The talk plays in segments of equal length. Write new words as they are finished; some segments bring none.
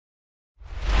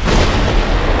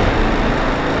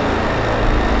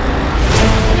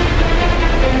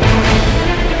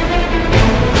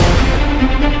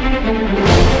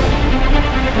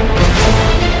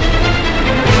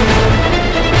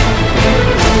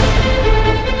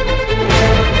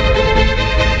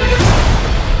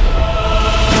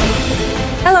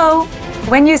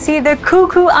When you see the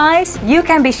cuckoo eyes, you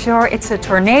can be sure it's a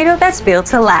Tornado that's built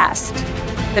to last.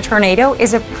 The Tornado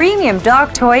is a premium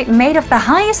dog toy made of the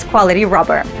highest quality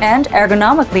rubber and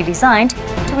ergonomically designed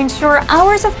to ensure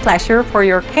hours of pleasure for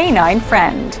your canine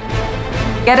friend.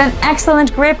 Get an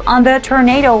excellent grip on the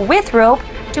Tornado with rope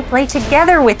to play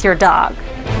together with your dog.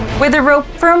 With the rope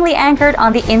firmly anchored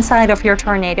on the inside of your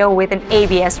Tornado with an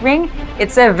ABS ring,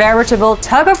 it's a veritable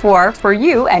tug-of-war for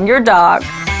you and your dog.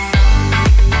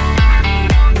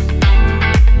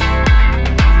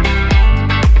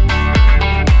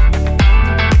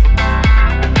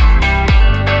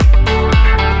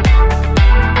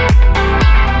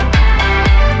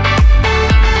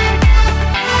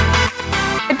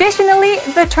 Additionally,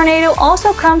 the Tornado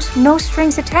also comes no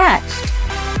strings attached.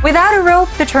 Without a rope,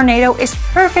 the Tornado is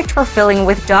perfect for filling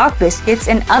with dog biscuits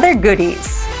and other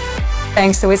goodies.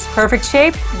 Thanks to its perfect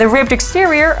shape, the ribbed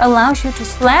exterior allows you to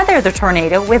slather the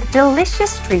Tornado with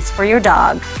delicious treats for your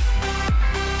dog.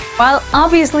 While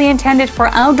obviously intended for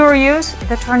outdoor use,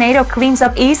 the Tornado cleans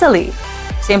up easily.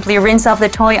 Simply rinse off the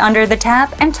toy under the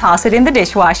tap and toss it in the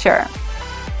dishwasher.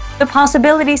 The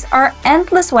possibilities are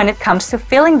endless when it comes to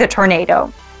filling the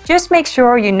Tornado. Just make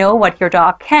sure you know what your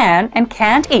dog can and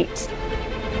can't eat.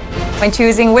 When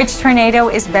choosing which Tornado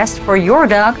is best for your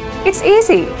dog, it's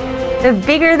easy. The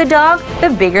bigger the dog, the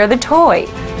bigger the toy.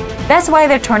 That's why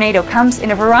the Tornado comes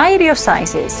in a variety of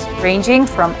sizes, ranging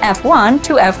from F1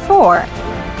 to F4.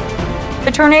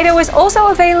 The Tornado is also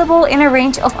available in a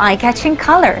range of eye-catching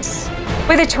colors,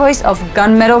 with a choice of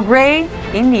gunmetal gray,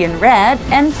 Indian red,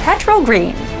 and petrol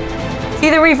green. See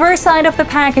the reverse side of the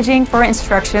packaging for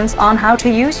instructions on how to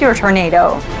use your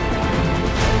Tornado.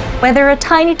 Whether a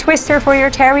tiny twister for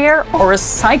your terrier or a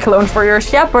cyclone for your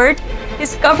shepherd,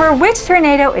 discover which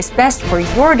Tornado is best for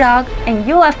your dog and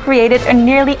you'll have created a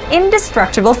nearly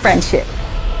indestructible friendship.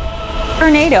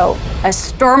 Tornado, a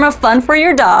storm of fun for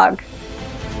your dog.